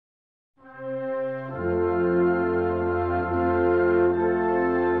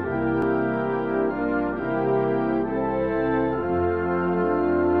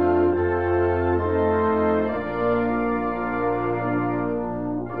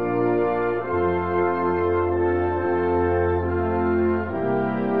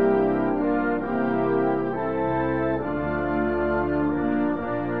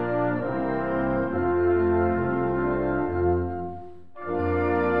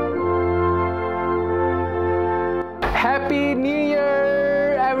Happy New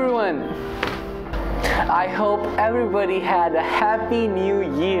Year, everyone! I hope everybody had a happy new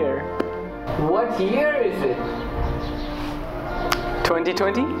year. What year is it?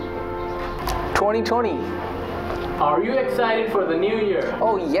 2020? 2020. Are you excited for the new year?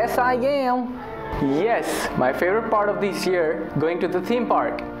 Oh, yes, I am. Yes, my favorite part of this year, going to the theme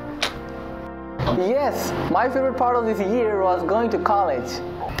park. Yes, my favorite part of this year was going to college.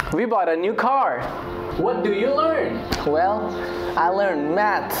 We bought a new car. What do you learn? Well, I learned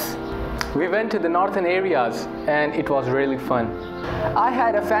maths. We went to the northern areas and it was really fun. I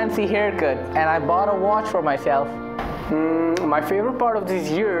had a fancy haircut and I bought a watch for myself. My favorite part of this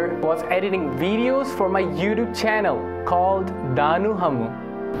year was editing videos for my YouTube channel called Daanu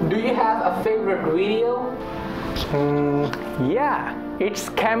Hammu. Do you have a favorite video? Yeah, it's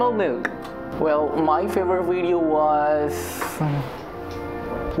camel milk. Well, my favorite video was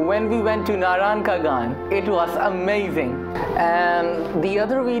when we went to Narankagan. It was amazing. And the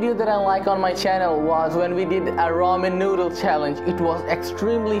other video that I like on my channel was when we did a ramen noodle challenge. It was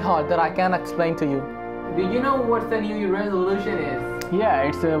extremely hot that I can't explain to you. Do you know what the New Year resolution is? Yeah,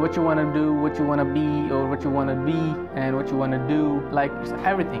 it's what you want to do, what you want to be, or what you want to be, and what you want to do. Like, it's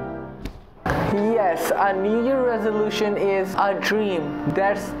everything. Yes, a New Year resolution is a dream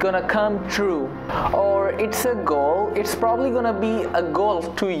that's gonna come true, or it's a goal. It's probably gonna be a goal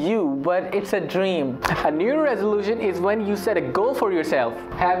to you, but it's a dream. A New Year resolution is when you set a goal for yourself.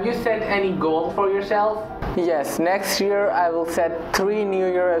 Have you set any goal for yourself? Yes, next year I will set 3 New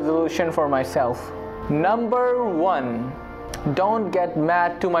Year resolutions for myself. Number 1. Don't get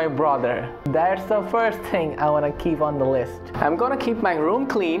mad to my brother. That's the first thing I want to keep on the list. I'm gonna keep my room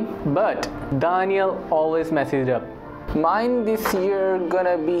clean, but Daniel always messes it up. Mine this year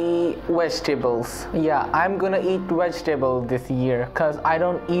gonna be vegetables. Yeah, I'm gonna eat vegetables this year because I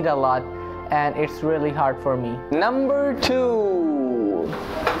don't eat a lot and it's really hard for me. Number 2.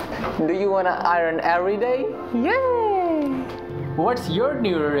 Do you want to iron every day? Yay! What's your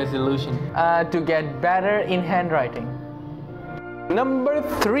New Year resolution? To get better in handwriting. Number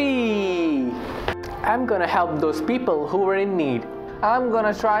 3. I'm gonna help those people who are in need. I'm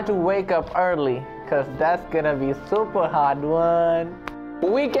gonna try to wake up early because that's gonna be a super hard one.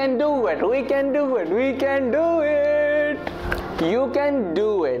 We can do it, we can do it, we can do it. You can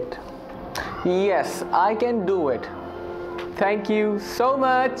do it. Yes, I can do it. Thank you so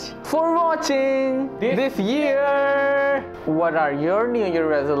much for watching this year. What are your New Year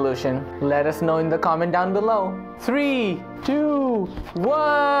resolutions? Let us know in the comment down below. 3, 2,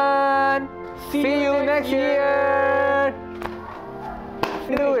 1. See you next year.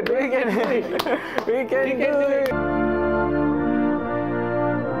 Do it. We can do it. We can do it.